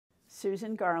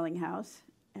Susan Garlinghouse,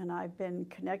 and I've been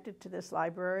connected to this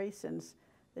library since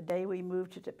the day we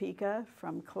moved to Topeka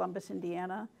from Columbus,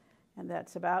 Indiana, and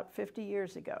that's about 50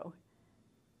 years ago.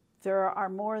 There are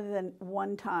more than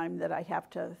one time that I have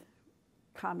to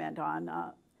comment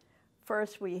on.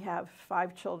 First, we have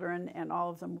 5 children, and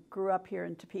all of them grew up here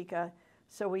in Topeka,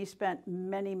 so we spent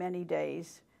many, many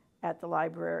days at the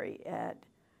library, at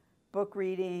book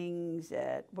readings,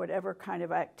 at whatever kind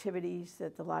of activities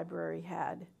that the library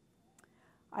had.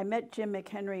 I met Jim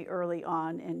McHenry early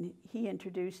on, and he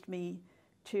introduced me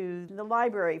to the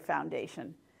Library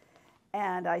Foundation,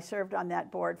 and I served on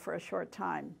that board for a short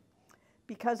time.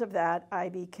 Because of that, I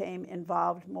became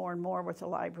involved more and more with the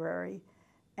library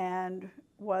and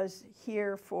was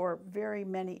here for very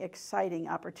many exciting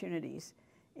opportunities,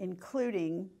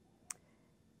 including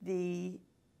the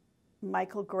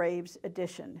Michael Graves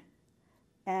edition.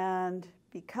 And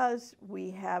because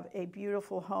we have a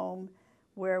beautiful home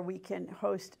where we can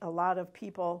host a lot of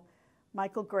people,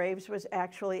 Michael Graves was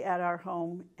actually at our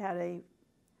home at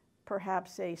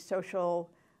perhaps a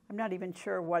social, I'm not even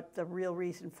sure what the real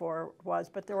reason for was,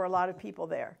 but there were a lot of people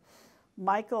there.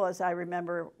 Michael, as I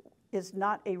remember, is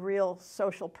not a real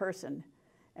social person.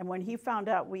 And when he found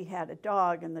out we had a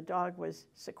dog and the dog was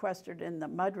sequestered in the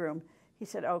mudroom, he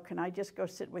said, "Oh, can I just go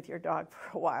sit with your dog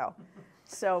for a while?"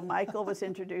 So Michael was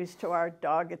introduced to our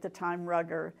dog at the time,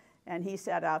 Rugger, and he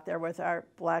sat out there with our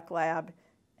black lab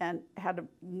and had a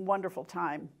wonderful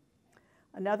time.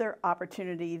 Another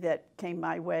opportunity that came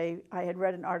my way, I had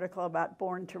read an article about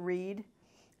Born to Read,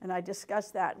 and I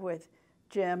discussed that with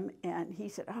Jim, and he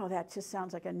said, "Oh, that just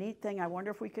sounds like a neat thing. I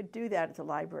wonder if we could do that at the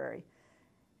library."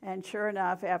 And sure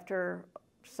enough, after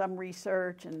some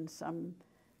research and some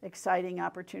exciting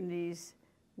opportunities,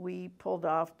 we pulled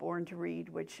off Born to Read,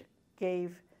 which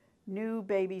gave new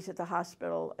babies at the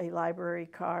hospital a library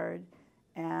card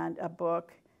and a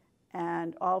book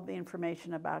and all the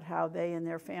information about how they and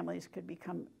their families could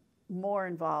become more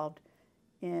involved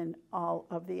in all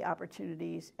of the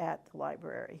opportunities at the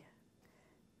library.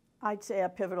 I'd say a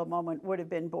pivotal moment would have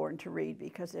been Born to Read,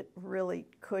 because it really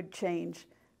could change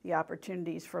the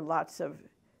opportunities for lots of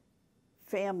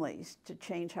families to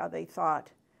change how they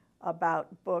thought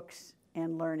about books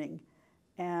and learning.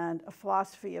 And a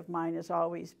philosophy of mine has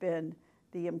always been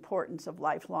the importance of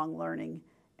lifelong learning,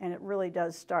 and it really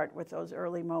does start with those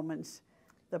early moments,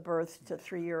 the birth to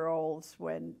 3-year-olds,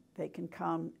 when they can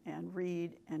come and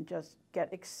read and just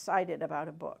get excited about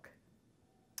a book.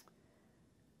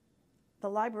 The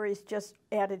library's just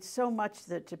added so much to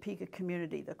the Topeka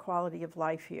community, the quality of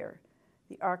life here,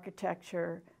 the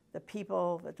architecture, the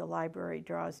people that the library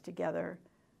draws together.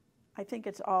 I think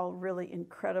it's all really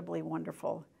incredibly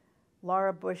wonderful.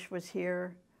 Laura Bush was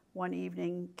here one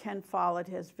evening. Ken Follett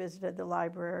has visited the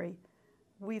library.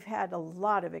 We've had a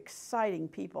lot of exciting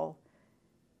people.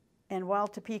 And while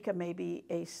Topeka may be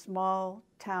a small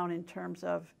town in terms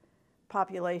of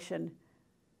population,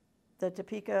 the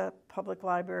Topeka Public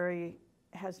Library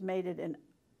has made it a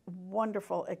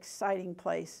wonderful, exciting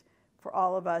place for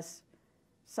all of us,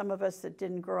 some of us that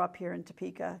didn't grow up here in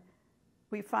Topeka.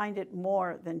 We find it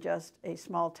more than just a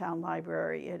small town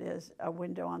library. It is a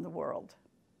window on the world.